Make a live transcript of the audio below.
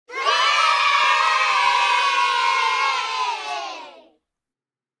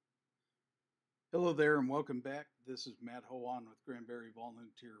Hello there and welcome back. This is Matt Hoan with Granbury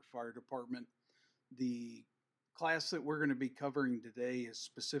Volunteer Fire Department. The class that we're going to be covering today is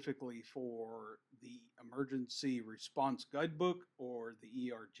specifically for the Emergency Response Guidebook, or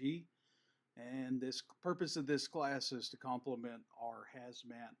the ERG. And this purpose of this class is to complement our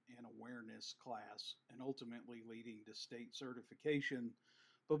hazmat and awareness class and ultimately leading to state certification.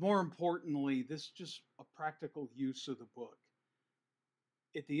 But more importantly, this is just a practical use of the book.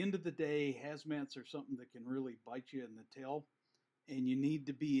 At the end of the day, hazmats are something that can really bite you in the tail, and you need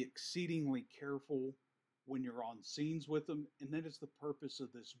to be exceedingly careful when you're on scenes with them. And that is the purpose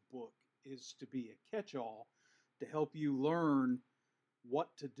of this book, is to be a catch-all to help you learn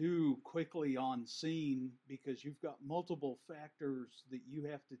what to do quickly on scene, because you've got multiple factors that you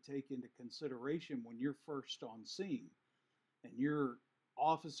have to take into consideration when you're first on scene. And your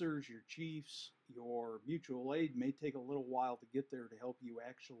officers, your chiefs, your mutual aid may take a little while to get there to help you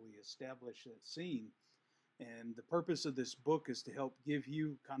actually establish that scene. And the purpose of this book is to help give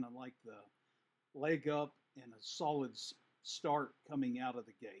you kind of like the leg up and a solid start coming out of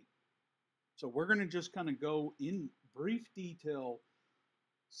the gate. So we're going to just kind of go in brief detail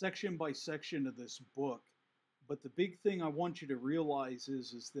section by section of this book. But the big thing I want you to realize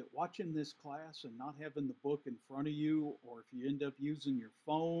is that watching this class and not having the book in front of you, or if you end up using your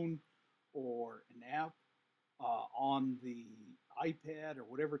phone or an app on the iPad or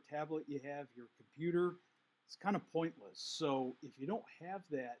whatever tablet you have, your computer, it's kind of pointless. So if you don't have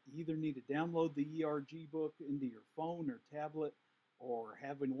that, you either need to download the ERG book into your phone or tablet, or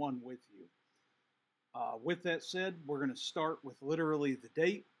having one with you. With that said, we're going to start with literally the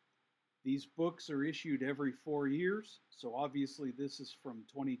date. These books are issued every 4 years, so obviously this is from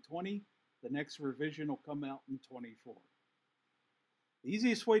 2020. The next revision will come out in 24. The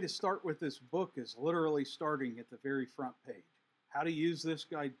easiest way to start with this book is literally starting at the very front page. How to use this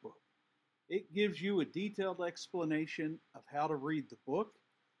guidebook. It gives you a detailed explanation of how to read the book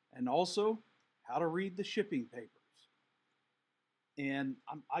and also how to read the shipping papers. And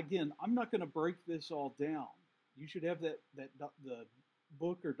I'm not going to break this all down. You should have the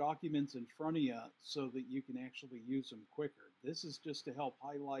book or documents in front of you so that you can actually use them quicker. This is just to help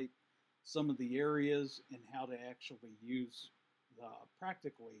highlight some of the areas and how to actually use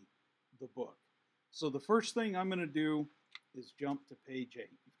practically the book. So the first thing I'm going to do is jump to page 8.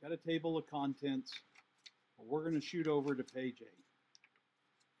 You've got a table of contents. We're going to shoot over to page 8.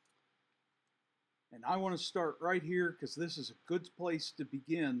 And I want to start right here because this is a good place to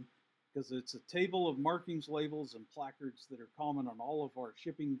begin, because it's a table of markings, labels, and placards that are common on all of our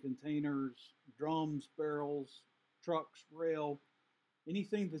shipping containers, drums, barrels, trucks, rail.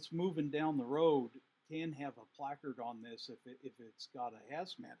 Anything that's moving down the road can have a placard on this if it's got a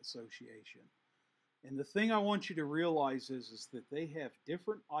hazmat association. And the thing I want you to realize is that they have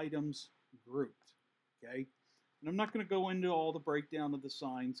different items grouped, okay? And I'm not going to go into all the breakdown of the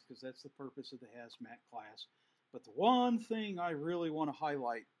signs because that's the purpose of the hazmat class. But the one thing I really want to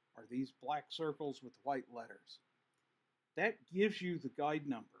highlight are these black circles with white letters. That gives you the guide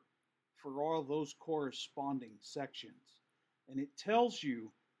number for all those corresponding sections. And it tells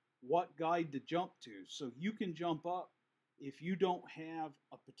you what guide to jump to. So you can jump up if you don't have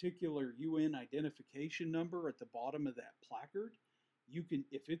a particular UN identification number at the bottom of that placard. You can,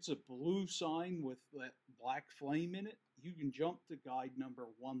 if it's a blue sign with that black flame in it, you can jump to guide number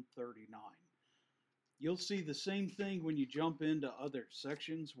 139. You'll see the same thing when you jump into other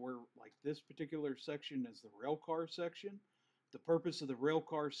sections where, like this particular section is the rail car section. The purpose of the rail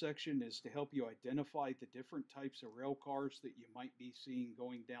car section is to help you identify the different types of rail cars that you might be seeing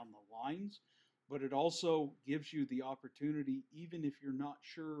going down the lines. But it also gives you the opportunity, even if you're not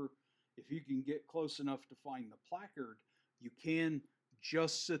sure if you can get close enough to find the placard, you can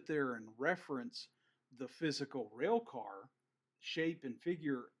just sit there and reference the physical rail car shape and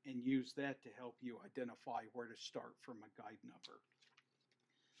figure and use that to help you identify where to start from a guide number.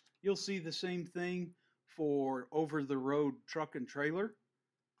 You'll see the same thing for over-the-road truck and trailer.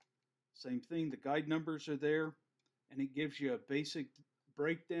 Same thing, the guide numbers are there, and it gives you a basic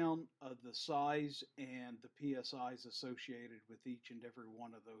breakdown of the size and the PSIs associated with each and every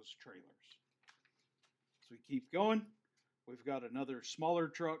one of those trailers. As we keep going, we've got another smaller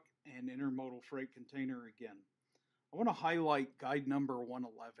truck and intermodal freight container again. I want to highlight guide number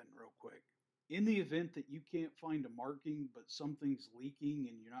 111 real quick. In the event that you can't find a marking but something's leaking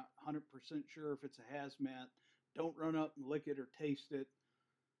and you're not 100% sure if it's a hazmat, don't run up and lick it or taste it,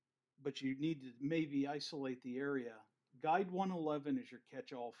 but you need to maybe isolate the area. Guide 111 is your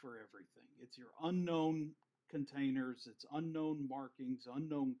catch-all for everything. It's your unknown containers, it's unknown markings,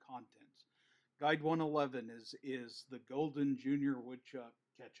 unknown contents. Guide 111 is the golden Junior Woodchuck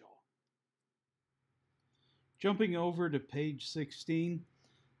catch-all. Jumping over to page 16,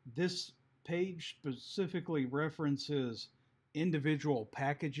 this page specifically references individual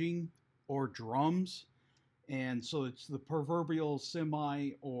packaging or drums. And so it's the proverbial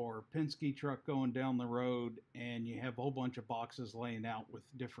semi or Penske truck going down the road, and you have a whole bunch of boxes laying out with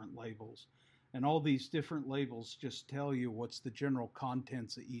different labels. And all these different labels just tell you what's the general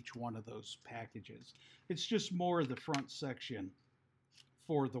contents of each one of those packages. It's just more of the front section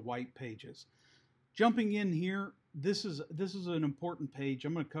for the white pages. Jumping in here, this is an important page.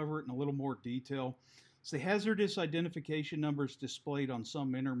 I'm going to cover it in a little more detail. It's the hazardous identification numbers displayed on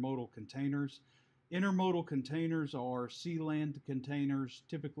some intermodal containers. Intermodal containers are sea-land containers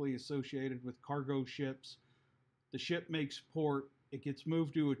typically associated with cargo ships. The ship makes port, it gets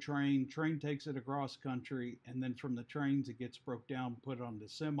moved to a train takes it across country, and then from the trains it gets broke down, put on the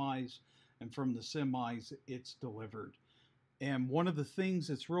semis, and from the semis it's delivered. And one of the things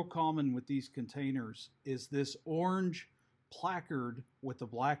that's real common with these containers is this orange placard with the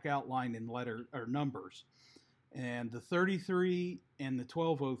black outline in letter or numbers. And the 33 and the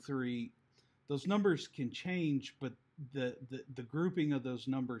 1203, those numbers can change, but the grouping of those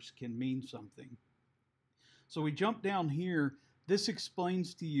numbers can mean something. So we jump down here. This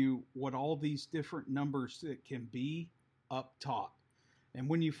explains to you what all these different numbers that can be up top. And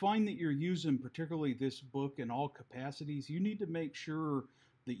when you find that you're using particularly this book in all capacities, you need to make sure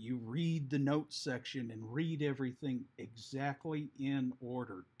that you read the notes section and read everything exactly in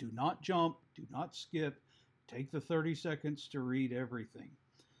order. Do not jump, do not skip. Take the 30 seconds to read everything.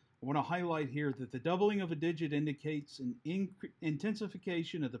 I want to highlight here that the doubling of a digit indicates an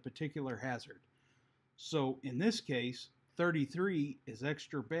intensification of the particular hazard. So in this case, 33 is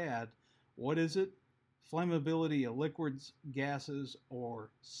extra bad. What is it? Flammability of liquids, gases, or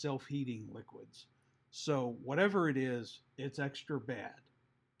self-heating liquids. So whatever it is, it's extra bad.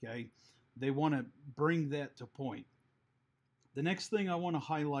 Okay? They want to bring that to point. The next thing I want to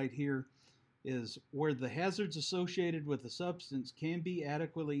highlight here is where the hazards associated with the substance can be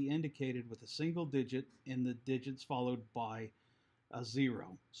adequately indicated with a single digit and the digits followed by a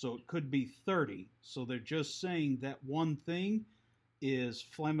 0. So it could be 30. So they're just saying that one thing is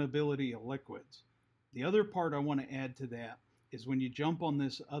flammability of liquids. The other part I want to add to that is when you jump on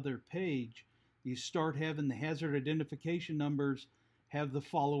this other page, you start having the hazard identification numbers have the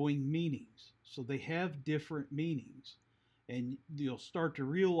following meanings. So they have different meanings. And you'll start to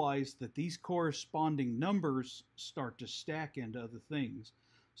realize that these corresponding numbers start to stack into other things.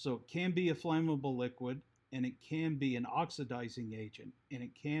 So it can be a flammable liquid, and it can be an oxidizing agent, and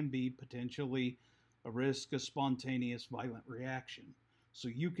it can be potentially a risk of spontaneous violent reaction. So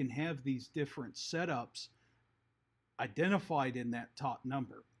you can have these different setups identified in that top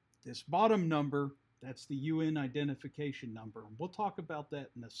number. This bottom number, that's the UN identification number, and we'll talk about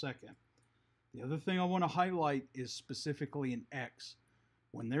that in a second. The other thing I want to highlight is specifically an X.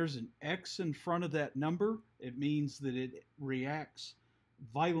 When there's an X in front of that number, it means that it reacts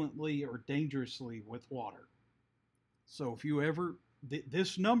violently or dangerously with water. So if you ever,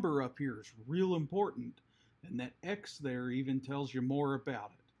 this number up here is real important, and that X there even tells you more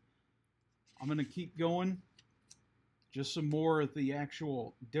about it. I'm going to keep going. Just some more of the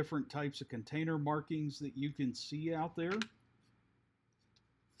actual different types of container markings that you can see out there.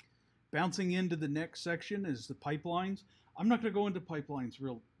 Bouncing into the next section is the pipelines. I'm not going to go into pipelines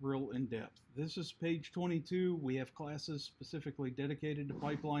real in depth. This is page 22. We have classes specifically dedicated to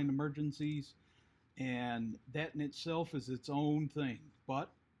pipeline emergencies, and that in itself is its own thing.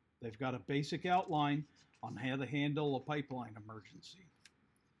 But they've got a basic outline on how to handle a pipeline emergency.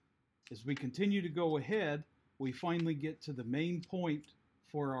 As we continue to go ahead, we finally get to the main point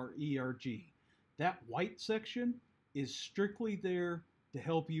for our ERG. That white section is strictly there to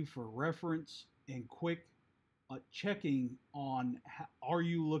help you for reference and quick checking on are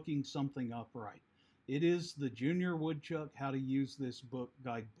you looking something up right. It is the Junior Woodchuck How to Use This Book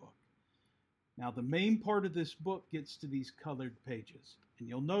guidebook. Now the main part of this book gets to these colored pages, and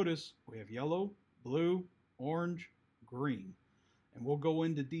you'll notice we have yellow, blue, orange, green, and we'll go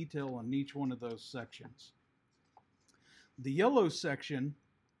into detail on each one of those sections. The yellow section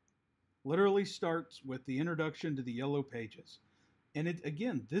literally starts with the introduction to the yellow pages. And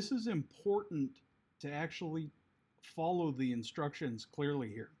again, this is important to actually follow the instructions clearly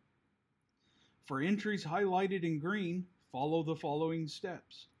here. For entries highlighted in green, follow the following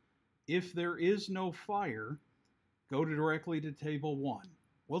steps. If there is no fire, go directly to Table 1.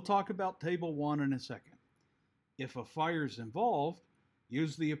 We'll talk about Table 1 in a second. If a fire is involved,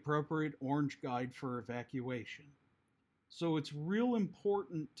 use the appropriate orange guide for evacuation. So it's real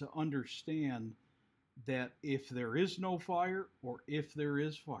important to understand that if there is no fire or if there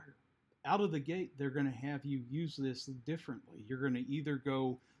is fire, out of the gate, they're going to have you use this differently. You're going to either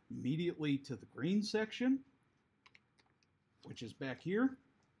go immediately to the green section, which is back here,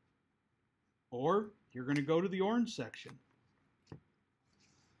 or you're going to go to the orange section.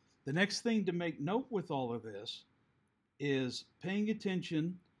 The next thing to make note with all of this is paying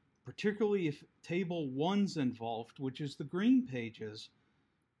attention, particularly if table 1's involved, which is the green pages,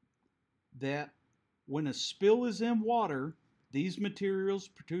 that when a spill is in water, these materials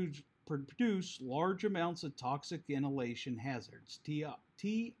produce large amounts of toxic inhalation hazards,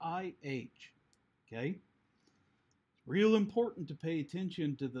 TIH. Okay? Real important to pay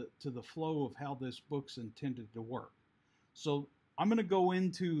attention to the flow of how this book's intended to work. So I'm going to go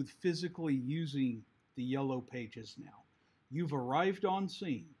into physically using the yellow pages now. You've arrived on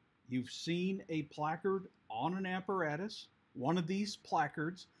scene. You've seen a placard on an apparatus, one of these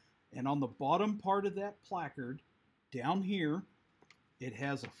placards, and on the bottom part of that placard, down here, it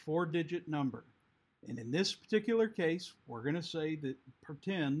has a 4-digit number. And in this particular case, we're going to say that,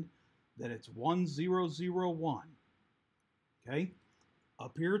 pretend that it's 1001. Okay?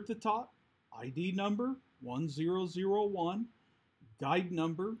 Up here at the top, ID number 1001, guide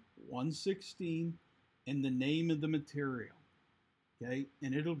number 116, and the name of the material. Okay?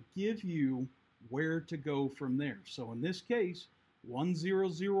 And it'll give you where to go from there. So in this case,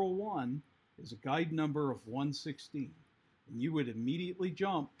 1001 is a guide number of 116. And you would immediately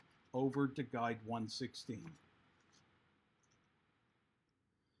jump over to guide 116.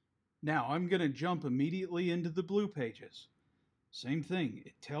 Now I'm going to jump immediately into the blue pages. Same thing,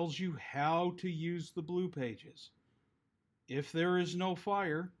 it tells you how to use the blue pages. If there is no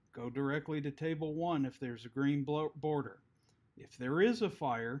fire, go directly to table 1 if there's a green border. If there is a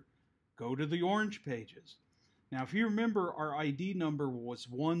fire, go to the orange pages. Now if you remember, our ID number was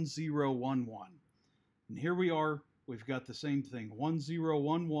 1011. And here we are, we've got the same thing,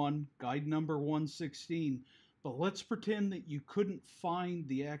 1011, guide number 116. But let's pretend that you couldn't find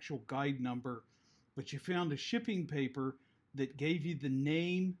the actual guide number, but you found a shipping paper that gave you the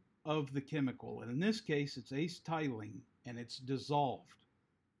name of the chemical. And in this case, it's acetylene, and it's dissolved.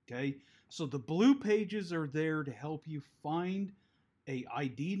 Okay? So the blue pages are there to help you find a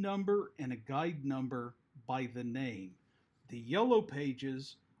ID number and a guide number by the name. The yellow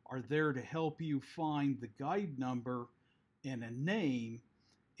pages are there to help you find the guide number and a name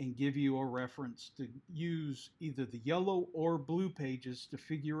and give you a reference to use either the yellow or blue pages to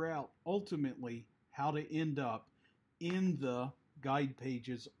figure out ultimately how to end up in the guide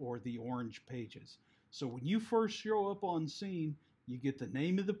pages or the orange pages. So when you first show up on scene, you get the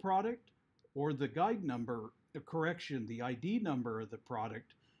name of the product or the guide number, the ID number of the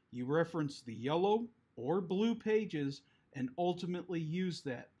product. You reference the yellow or blue pages and ultimately use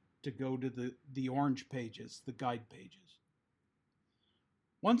that to go to the orange pages, the guide pages.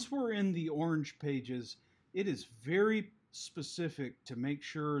 Once we're in the orange pages, it is very specific to make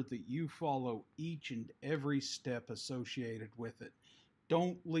sure that you follow each and every step associated with it.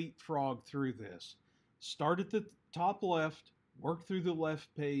 Don't leapfrog through this. Start at the top left, work through the left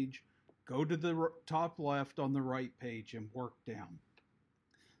page, go to the top left on the right page and work down.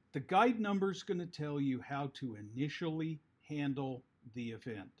 The guide number is going to tell you how to initially handle the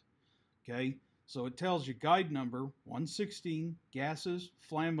event. Okay? So it tells you guide number 116, gases,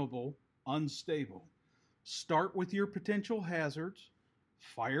 flammable, unstable. Start with your potential hazards,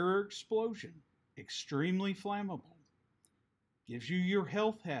 fire or explosion, extremely flammable. Gives you your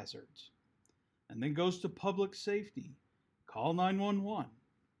health hazards. And then goes to public safety, call 911,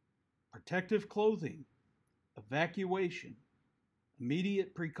 protective clothing, evacuation,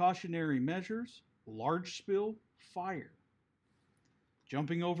 immediate precautionary measures, large spill, fire.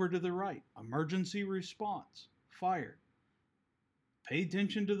 Jumping over to the right, emergency response, fire. Pay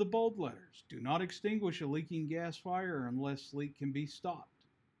attention to the bold letters. Do not extinguish a leaking gas fire unless leak can be stopped.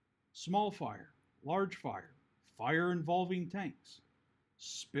 Small fire, large fire, fire involving tanks,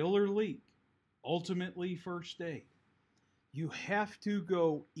 spill or leak, ultimately first aid. You have to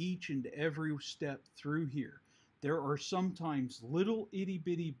go each and every step through here. There are sometimes little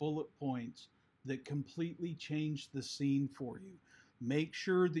itty-bitty bullet points that completely change the scene for you. Make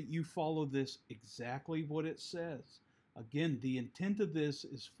sure that you follow this exactly what it says. Again, the intent of this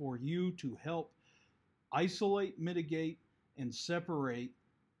is for you to help isolate, mitigate, and separate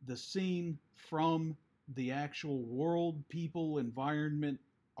the scene from the actual world, people, environment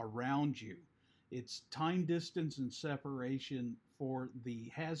around you. It's time, distance, and separation for the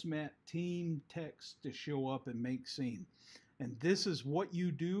hazmat team techs to show up and make scene. And this is what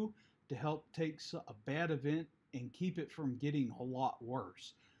you do to help take a bad event and keep it from getting a lot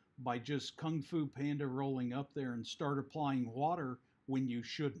worse by just Kung Fu Panda rolling up there and start applying water when you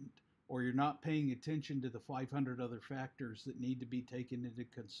shouldn't, or you're not paying attention to the 500 other factors that need to be taken into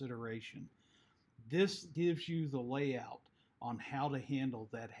consideration. This gives you the layout on how to handle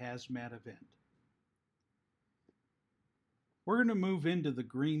that hazmat event. We're going to move into the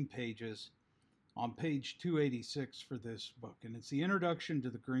green pages on page 286 for this book, and it's the introduction to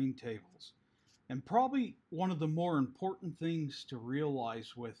the green tables. And probably one of the more important things to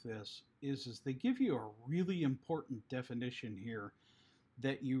realize with this is they give you a really important definition here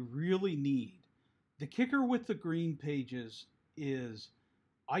that you really need. The kicker with the green pages is,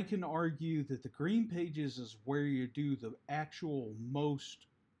 I can argue that the green pages is where you do the actual most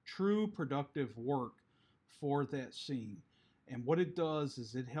true productive work for that scene. And what it does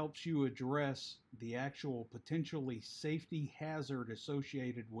is it helps you address the actual potentially safety hazard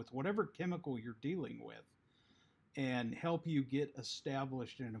associated with whatever chemical you're dealing with, and help you get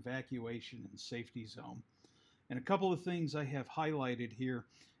established an evacuation and safety zone. And a couple of things I have highlighted here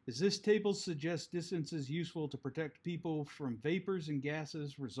is this table suggests distances useful to protect people from vapors and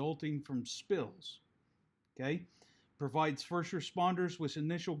gases resulting from spills. Okay? Provides first responders with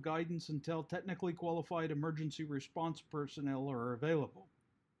initial guidance until technically qualified emergency response personnel are available.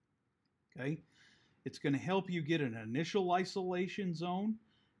 Okay? It's going to help you get an initial isolation zone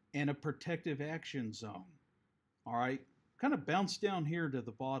and a protective action zone. All right? Kind of bounce down here to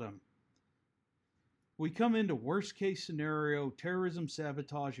the bottom. We come into worst case scenario, terrorism,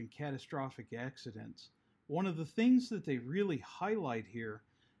 sabotage, and catastrophic accidents. One of the things that they really highlight here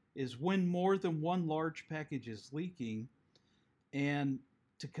is when more than one large package is leaking, and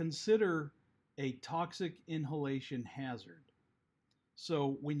to consider a toxic inhalation hazard.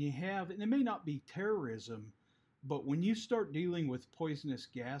 So when you have, and it may not be terrorism, but when you start dealing with poisonous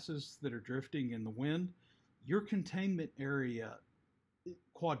gases that are drifting in the wind, your containment area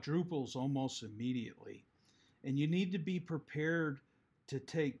quadruples almost immediately. And you need to be prepared to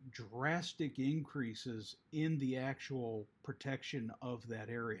take drastic increases in the actual protection of that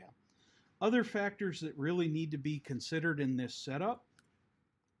area. Other factors that really need to be considered in this setup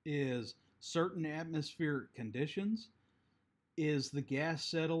is certain atmospheric conditions. Is the gas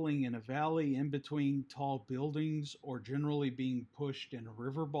settling in a valley in between tall buildings or generally being pushed in a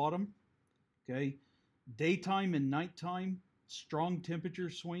river bottom? Okay. Daytime and nighttime, strong temperature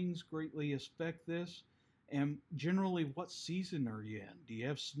swings greatly affect this. And generally, what season are you in? Do you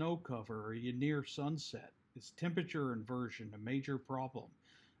have snow cover? Are you near sunset? Is temperature inversion a major problem?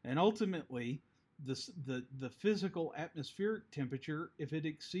 And ultimately, the physical atmospheric temperature, if it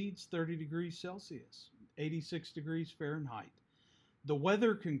exceeds 30 degrees Celsius, 86 degrees Fahrenheit. The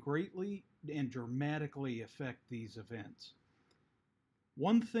weather can greatly and dramatically affect these events.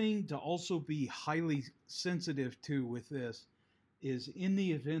 One thing to also be highly sensitive to with this is in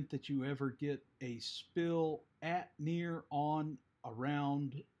the event that you ever get a spill at, near, on,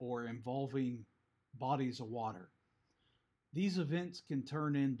 around, or involving bodies of water. These events can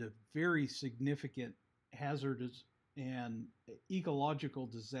turn into very significant hazardous and ecological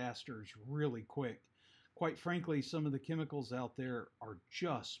disasters really quick. Quite frankly, some of the chemicals out there are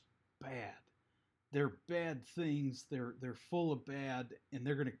just bad. They're bad things, they're full of bad, and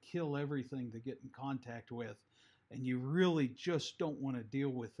they're going to kill everything they get in contact with. And you really just don't want to deal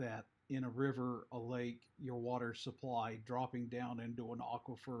with that in a river, a lake, your water supply, dropping down into an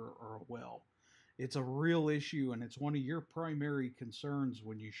aquifer or a well. It's a real issue, and it's one of your primary concerns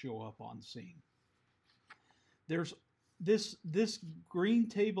when you show up on scene. There's this green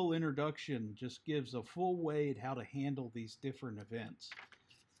table introduction just gives a full way at how to handle these different events.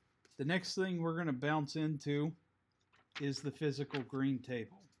 The next thing we're going to bounce into is the physical green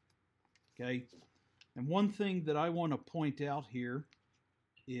table. Okay? And one thing that I want to point out here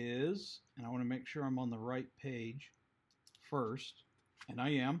is, and I want to make sure I'm on the right page first, and I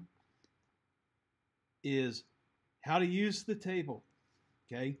am, is how to use the table.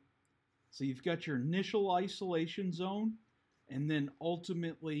 Okay? So you've got your initial isolation zone, and then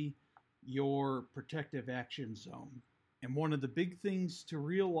ultimately your protective action zone. And one of the big things to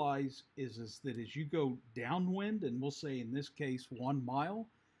realize is that as you go downwind, and we'll say in this case 1 mile,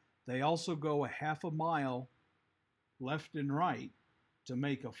 they also go a half a mile left and right to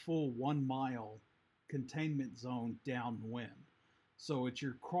make a full 1 mile containment zone downwind. So it's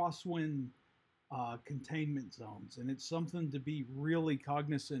your crosswind containment zones, and it's something to be really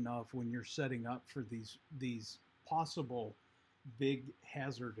cognizant of when you're setting up for these possible big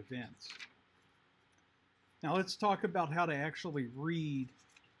hazard events. Now let's talk about how to actually read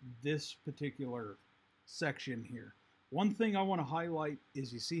this particular section here. One thing I want to highlight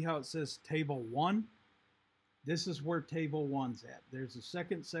is you see how it says Table 1? This is where Table 1's at. There's a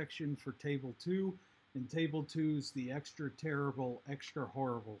second section for Table 2, and table 2 is the extra terrible, extra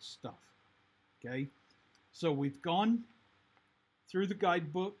horrible stuff. Okay, so we've gone through the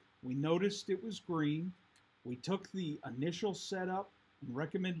guidebook. We noticed it was green. We took the initial setup and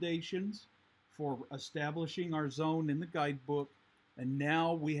recommendations for establishing our zone in the guidebook, and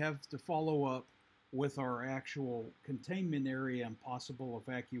now we have to follow up with our actual containment area and possible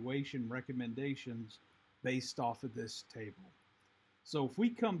evacuation recommendations based off of this table. So if we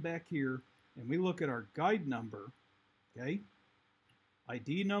come back here and we look at our guide number, okay,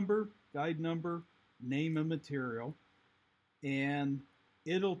 ID number, guide number, name of material, and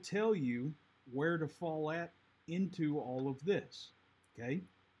it'll tell you where to fall into all of this, okay?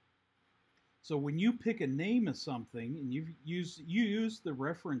 So when you pick a name of something and you use the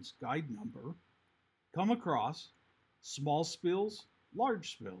reference guide number, come across small spills,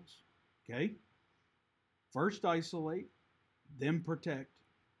 large spills, okay? First isolate, then protect,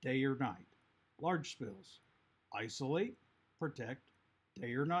 day or night. Large spills, isolate, protect,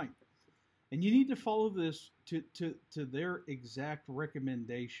 day or night. And you need to follow this to their exact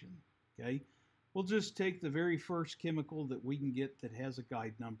recommendation, okay? We'll just take the very first chemical that we can get that has a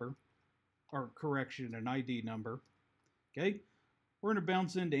guide number, or correction, an ID number, okay? We're going to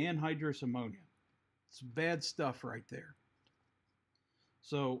bounce into anhydrous ammonia. It's bad stuff right there.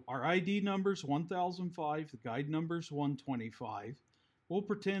 So our ID number is 1005, the guide number is 125. We'll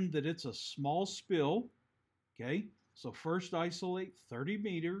pretend that it's a small spill, okay? So first isolate 30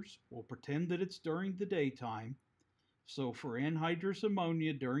 meters. We'll pretend that it's during the daytime. So for anhydrous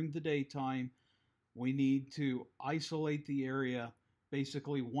ammonia during the daytime, we need to isolate the area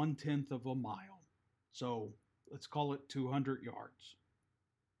basically 1/10 of a mile. So let's call it 200 yards.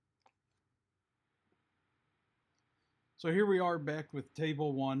 So here we are back with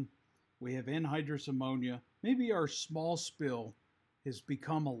table 1. We have anhydrous ammonia. Maybe our small spill has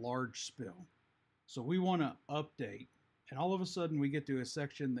become a large spill. So we want to update. And all of a sudden we get to a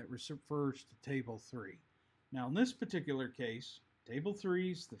section that refers to table 3. Now in this particular case, table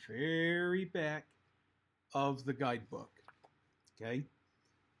 3 is the very back of the guidebook. Okay?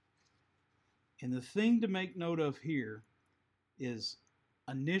 And the thing to make note of here is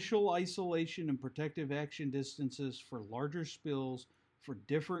initial isolation and protective action distances for larger spills for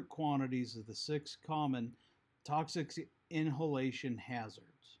different quantities of the 6 common toxic inhalation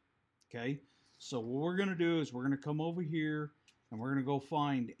hazards. Okay? So what we're going to do is we're going to come over here and we're going to go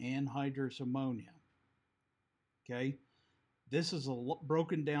find anhydrous ammonia. Okay? This is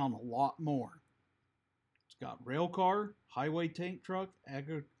broken down a lot more. It's got rail car, highway tank truck,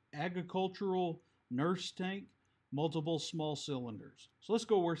 agricultural nurse tank, multiple small cylinders. So let's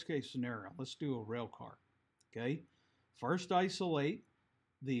go worst case scenario. Let's do a rail car. Okay? First isolate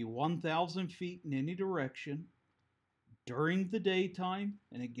the 1,000 feet in any direction during the daytime,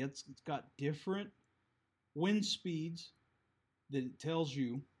 and it's got different wind speeds that it tells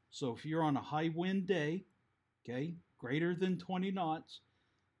you. So if you're on a high wind day, okay, greater than 20 knots,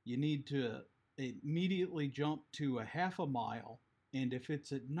 you need to immediately jump to a half a mile. And if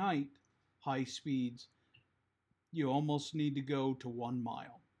it's at night, high speeds, you almost need to go to 1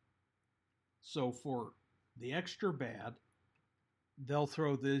 mile. So for the extra bad, they'll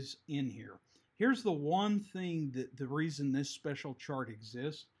throw this in here. Here's the one thing that the reason this special chart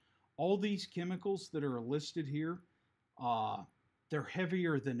exists. All these chemicals that are listed here, they're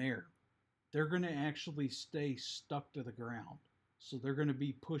heavier than air. They're going to actually stay stuck to the ground. So they're going to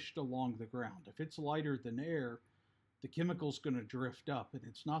be pushed along the ground. If it's lighter than air, the chemical's going to drift up. And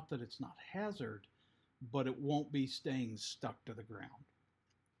it's not that it's not hazard, but it won't be staying stuck to the ground.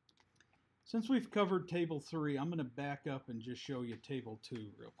 Since we've covered table 3, I'm going to back up and just show you table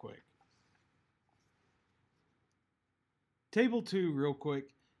 2 real quick. Table 2 real quick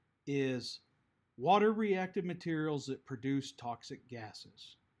is water reactive materials that produce toxic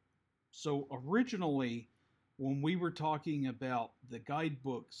gases. So originally, when we were talking about the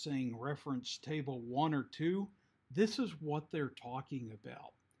guidebook saying reference table 1 or 2, this is what they're talking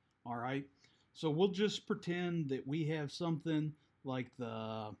about. All right. So we'll just pretend that we have something like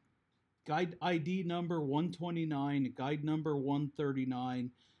the guide ID number 129, guide number 139,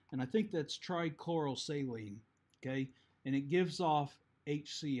 and I think that's trichlorosaline, okay? And it gives off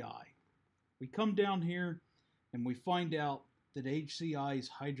HCI. We come down here and we find out that HCI is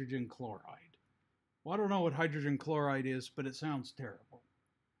hydrogen chloride. Well, I don't know what hydrogen chloride is, but it sounds terrible.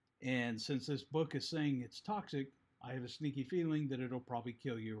 And since this book is saying it's toxic, I have a sneaky feeling that it'll probably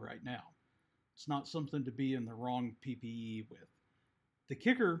kill you right now. It's not something to be in the wrong PPE with. The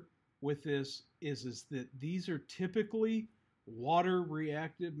kicker with this is that these are typically water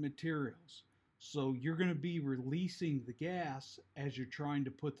reactive materials. So you're going to be releasing the gas as you're trying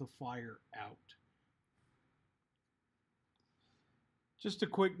to put the fire out. Just a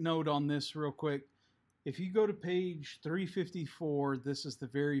quick note on this real quick. If you go to page 354, this is the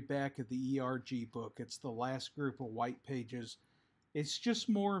very back of the ERG book. It's the last group of white pages. It's just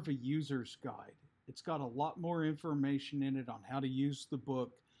more of a user's guide. It's got a lot more information in it on how to use the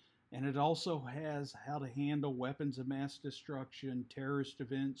book, and it also has how to handle weapons of mass destruction, terrorist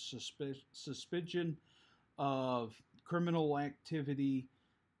events, suspicion of criminal activity,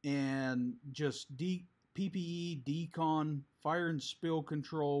 and just PPE, decon, fire and spill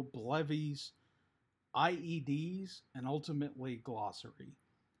control, levies, IEDs, and ultimately glossary.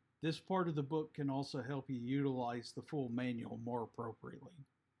 This part of the book can also help you utilize the full manual more appropriately.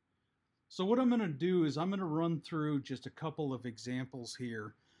 So what I'm going to do is I'm going to run through just a couple of examples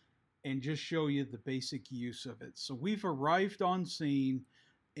here and just show you the basic use of it. So we've arrived on scene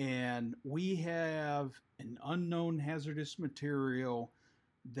and we have an unknown hazardous material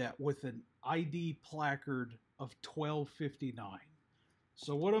that with an ID placard of 1259.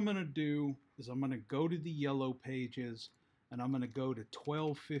 So what I'm going to do is I'm going to go to the yellow pages and I'm going to go to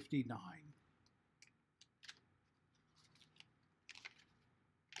 1259.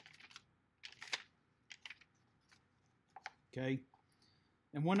 Okay.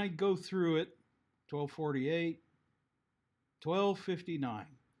 And when I go through it, 1248, 1259.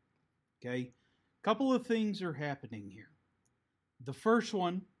 Okay. A couple of things are happening here. The first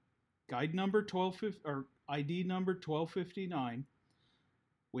one, guide number 1250 or ID number 1259.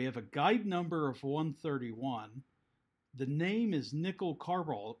 We have a guide number of 131. The name is nickel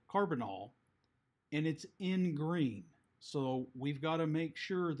carbonyl, and it's in green. So we've got to make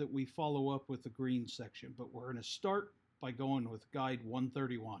sure that we follow up with the green section. But we're going to start by going with guide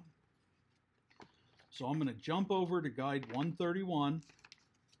 131. So I'm going to jump over to guide 131.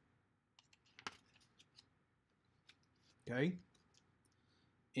 Okay.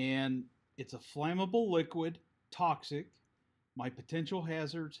 And it's a flammable liquid, toxic. My potential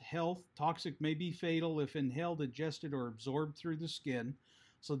hazards, health, toxic may be fatal if inhaled, ingested, or absorbed through the skin.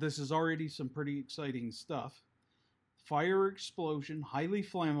 So this is already some pretty exciting stuff. Fire explosion, highly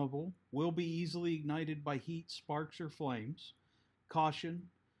flammable, will be easily ignited by heat, sparks, or flames. Caution,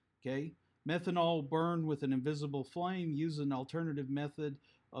 okay. Methanol burn with an invisible flame. Use an alternative method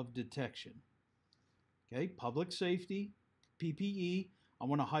of detection. Okay, public safety, PPE. I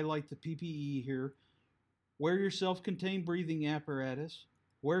want to highlight the PPE here. Wear your self-contained breathing apparatus.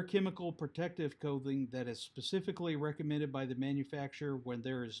 Wear chemical protective clothing that is specifically recommended by the manufacturer when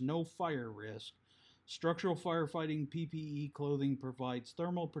there is no fire risk. Structural firefighting PPE clothing provides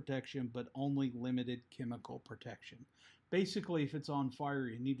thermal protection, but only limited chemical protection. Basically, if it's on fire,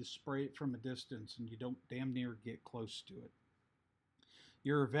 you need to spray it from a distance and you don't damn near get close to it.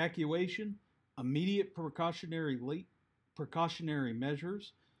 Your evacuation, immediate precautionary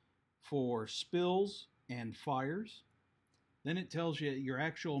measures for spills and fires. Then it tells you your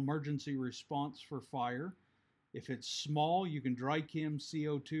actual emergency response for fire. If it's small, you can dry chem,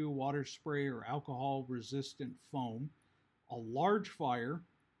 CO2, water spray, or alcohol resistant foam. A large fire,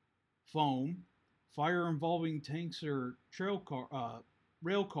 foam. Fire involving tanks or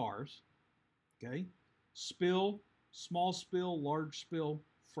rail cars. Okay. Spill, small spill, large spill,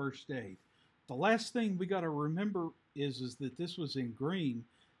 first aid. The last thing we got to remember is that this was in green.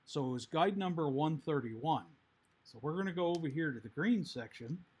 So it was guide number 131. So we're going to go over here to the green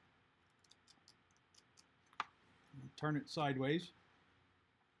section. Turn it sideways.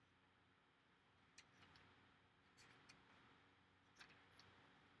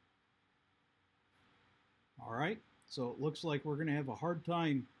 All right. So it looks like we're going to have a hard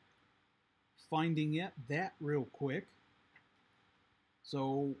time finding that real quick.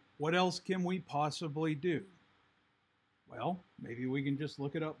 So what else can we possibly do? Well, maybe we can just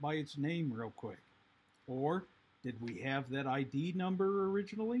look it up by its name real quick. Or did we have that ID number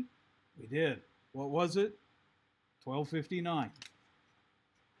originally? We did. What was it? 1259.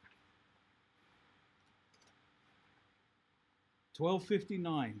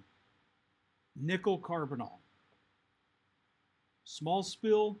 Nickel carbonyl. Small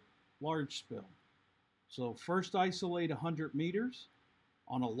spill, large spill. So first isolate 100 meters.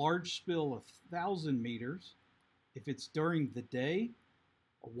 On a large spill, 1,000 meters. If it's during the day,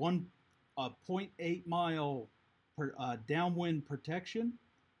 a 0.8 mile downwind protection,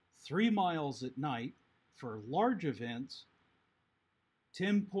 3 miles at night. For large events,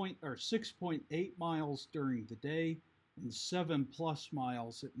 6.8 miles during the day and 7+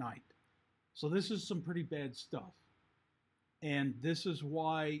 miles at night. So this is some pretty bad stuff. And this is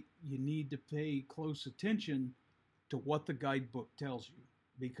why you need to pay close attention to what the guidebook tells you,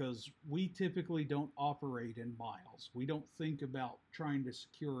 because we typically don't operate in miles. We don't think about trying to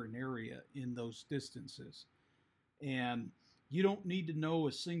secure an area in those distances. And You don't need to know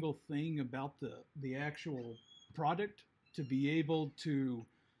a single thing about the actual product to be able to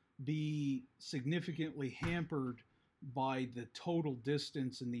be significantly hampered by the total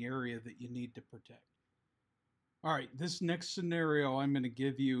distance in the area that you need to protect. All right, this next scenario I'm going to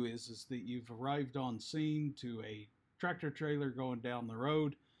give you is that you've arrived on scene to a tractor trailer going down the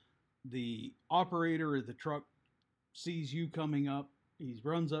road. The operator of the truck sees you coming up. He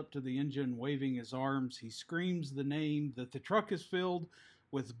runs up to the engine waving his arms. He screams the name that the truck is filled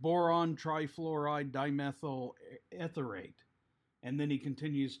with boron trifluoride dimethyl etherate, and then he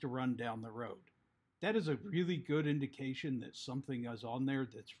continues to run down the road. That is a really good indication that something is on there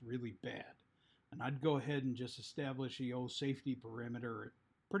that's really bad. And I'd go ahead and just establish the old safety perimeter at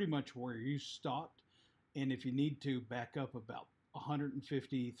pretty much where you stopped. And if you need to, back up about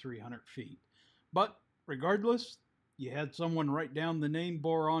 150, 300 feet. But regardless, you had someone write down the name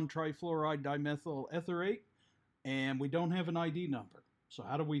boron trifluoride dimethyl etherate, and we don't have an ID number. So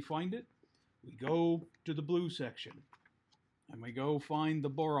how do we find it? We go to the blue section, and we go find the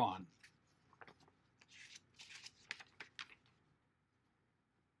boron.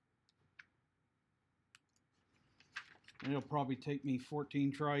 It'll probably take me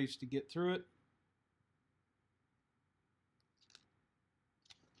 14 tries to get through it.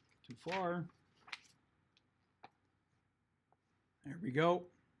 Too far. There we go.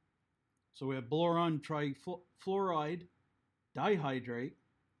 So we have boron trifluoride dihydrate,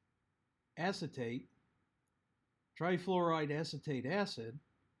 acetate, trifluoride acetate acid,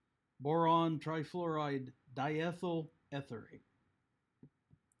 boron trifluoride diethyl etherate.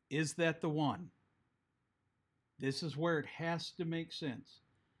 Is that the one? This is where it has to make sense,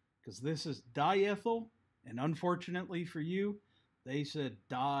 because this is diethyl, and unfortunately for you, they said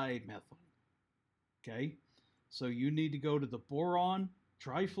dimethyl. Okay, so you need to go to the boron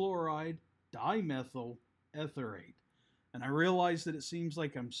trifluoride dimethyl etherate. And I realize that it seems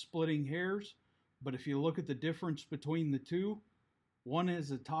like I'm splitting hairs, but if you look at the difference between the two, one has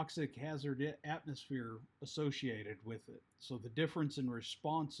a toxic hazard atmosphere associated with it. So the difference in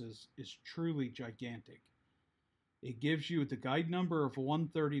responses is truly gigantic. It gives you the guide number of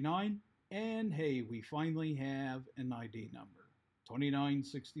 139, and hey, we finally have an ID number,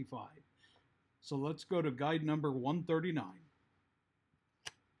 2965. So let's go to guide number 139.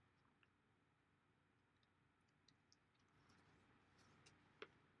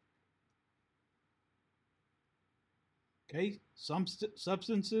 Okay, some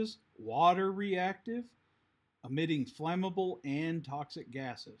substances, water reactive, emitting flammable and toxic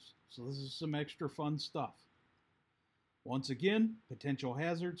gases. So this is some extra fun stuff. Once again, potential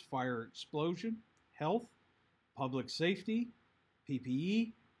hazards, fire explosion, health, public safety,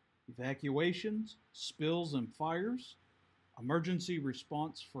 PPE, evacuations, spills and fires, emergency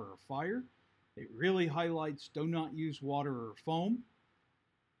response for a fire. It really highlights do not use water or foam,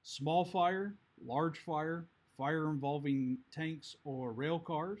 small fire, large fire, fire involving tanks or rail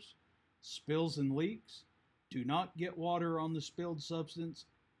cars, spills and leaks. Do not get water on the spilled substance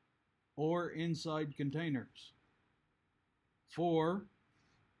or inside containers. 4,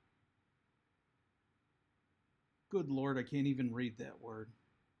 good Lord, I can't even read that word.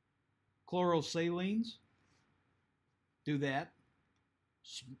 Chlorosalines, do that.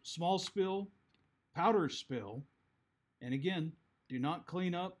 Small spill, powder spill, and again, do not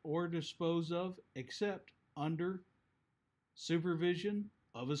clean up or dispose of except under supervision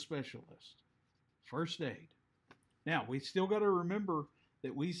of a specialist. First aid. Now, we still got to remember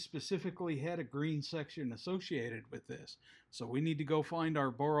that we specifically had a green section associated with this. So we need to go find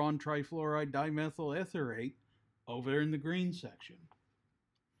our boron trifluoride dimethyl etherate over there in the green section.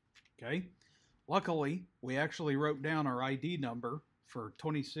 Okay. Luckily, we actually wrote down our ID number for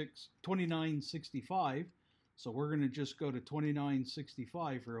 2965. So we're going to just go to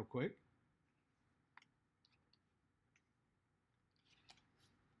 2965 real quick.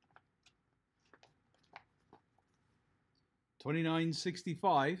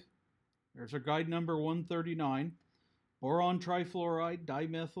 $29.65. There's our guide number 139. Boron trifluoride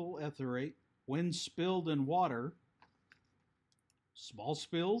dimethyl etherate when spilled in water. Small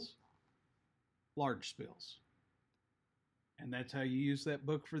spills, large spills. And that's how you use that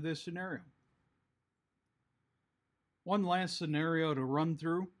book for this scenario. One last scenario to run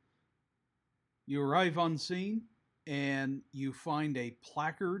through. You arrive on scene and you find a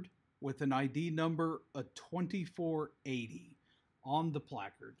placard with an ID number of 2480 on the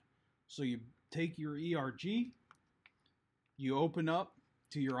placard. So you take your ERG, you open up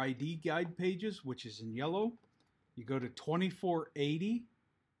to your ID guide pages, which is in yellow. You go to 2480,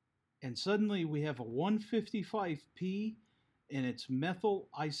 and suddenly we have a 155P, and it's methyl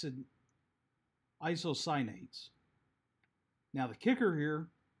isocyanates. Now the kicker here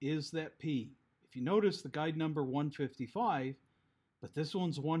is that P. If you notice the guide number 155, but this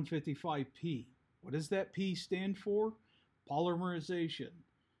one's 155P. What does that P stand for? Polymerization.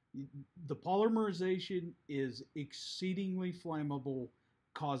 The polymerization is exceedingly flammable,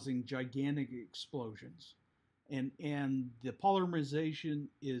 causing gigantic explosions. And the polymerization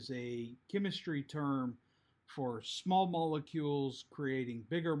is a chemistry term for small molecules creating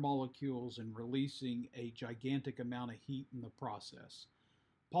bigger molecules and releasing a gigantic amount of heat in the process.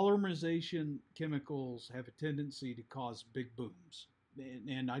 Polymerization chemicals have a tendency to cause big booms,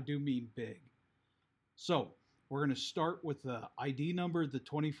 and I do mean big. So we're going to start with the ID number, the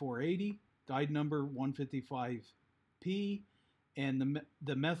 2480, guide number 155P, and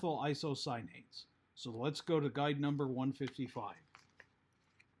the methyl isocyanates. So let's go to guide number 155.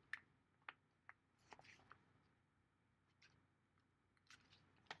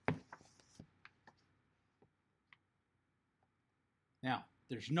 Now,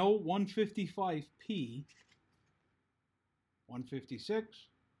 there's no 155P, 156,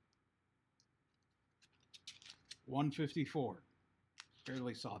 154.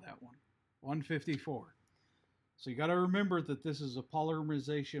 Barely saw that one. 154. So you got to remember that this is a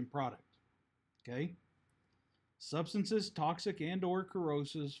polymerization product. Okay? Substances toxic and or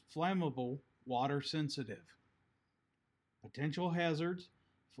corrosive, flammable, water sensitive. Potential hazards,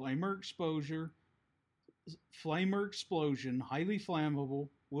 flamer explosion, highly flammable,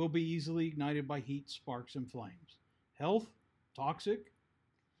 will be easily ignited by heat, sparks, and flames. Health, toxic,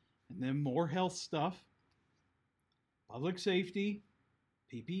 and then more health stuff. Public safety,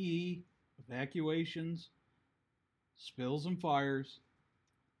 PPE, evacuations, spills and fires,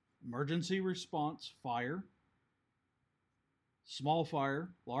 emergency response, fire, small fire,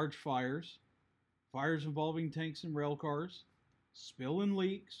 large fires, fires involving tanks and rail cars, spill and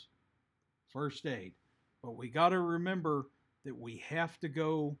leaks, first aid. But we got to remember that we have to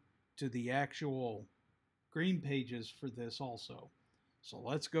go to the actual green pages for this also. So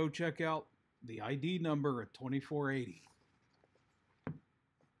let's go check out the ID number at 2480.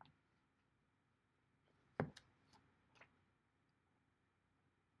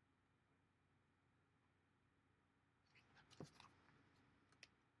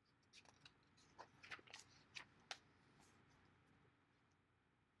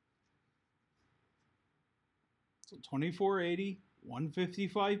 So 2480,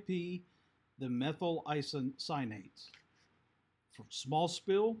 155P, the methyl isocyanates. For small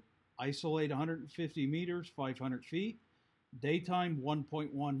spill, isolate 150 meters, 500 feet. Daytime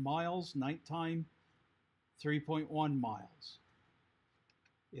 1.1 miles, nighttime 3.1 miles.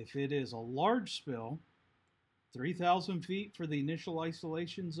 If it is a large spill, 3,000 feet for the initial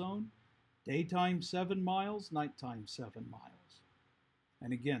isolation zone, daytime 7 miles, nighttime 7 miles.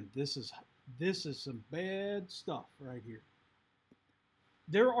 And again, this is some bad stuff right here.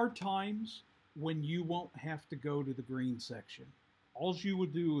 There are times when you won't have to go to the green section. All you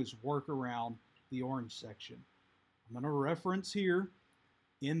would do is work around the orange section. I'm going to reference here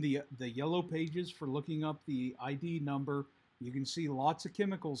in the yellow pages for looking up the ID number. You can see lots of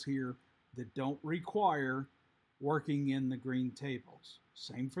chemicals here that don't require working in the green tables.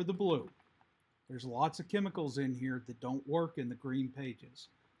 Same for the blue. There's lots of chemicals in here that don't work in the green pages.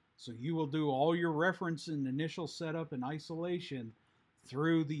 So you will do all your reference and initial setup and isolation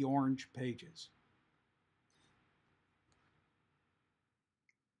through the orange pages.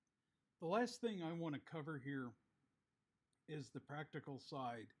 The last thing I want to cover here is the practical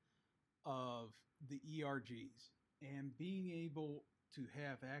side of the ERGs and being able to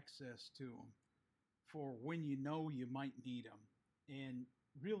have access to them for when you know you might need them. And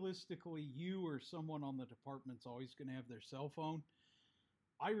realistically, you or someone on the department's always going to have their cell phone.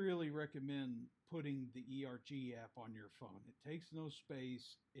 I really recommend putting the ERG app on your phone. It takes no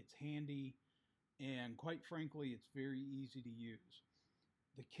space, it's handy, and quite frankly, it's very easy to use.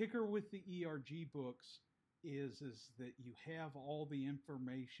 The kicker with the ERG books is that you have all the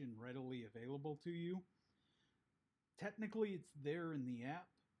information readily available to you. Technically, it's there in the app,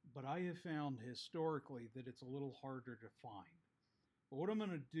 but I have found historically that it's a little harder to find. But what I'm going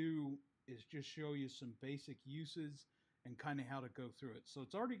to do is just show you some basic uses and kind of how to go through it. So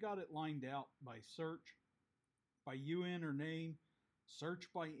it's already got it lined out by search, by UN or name, search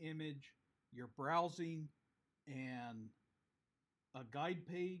by image, your browsing, and a guide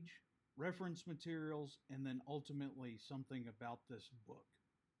page, reference materials, and then ultimately something about this book.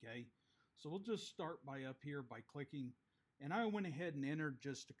 Okay, so we'll just start by up here by clicking, and I went ahead and entered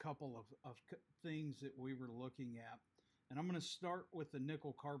just a couple of things that we were looking at. And I'm going to start with the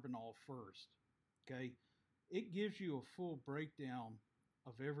nickel carbonyl first. Okay, it gives you a full breakdown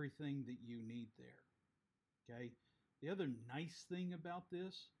of everything that you need there. Okay, The other nice thing about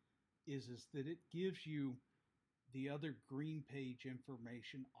this is that it gives you the other green page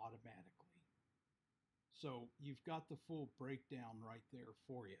information automatically. So you've got the full breakdown right there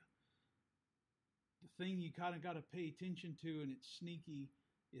for you. The thing you kind of got to pay attention to, and it's sneaky,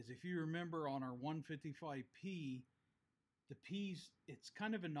 is if you remember on our 155P, the P's, it's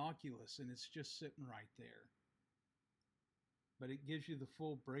kind of innocuous and it's just sitting right there. But it gives you the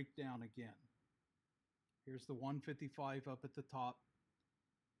full breakdown again. Here's the 155 up at the top,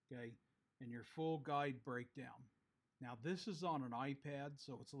 okay, and your full guide breakdown. Now this is on an iPad,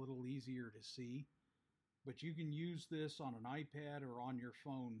 so it's a little easier to see, but you can use this on an iPad or on your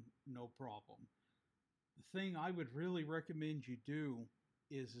phone, no problem. The thing I would really recommend you do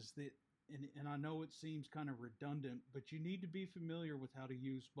is that, and I know it seems kind of redundant, but you need to be familiar with how to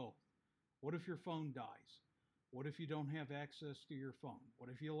use both. What if your phone dies? What if you don't have access to your phone? What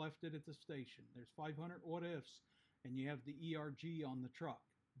if you left it at the station? There's 500 what ifs, and you have the ERG on the truck,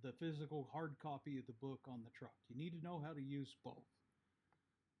 the physical hard copy of the book on the truck. You need to know how to use both.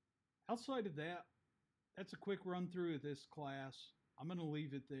 Outside of that, that's a quick run through of this class. I'm going to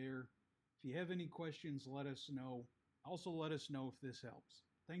leave it there. If you have any questions, let us know. Also, let us know if this helps.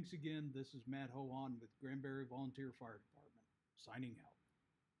 Thanks again. This is Matt Hohan with Granbury Volunteer Fire Department, signing out.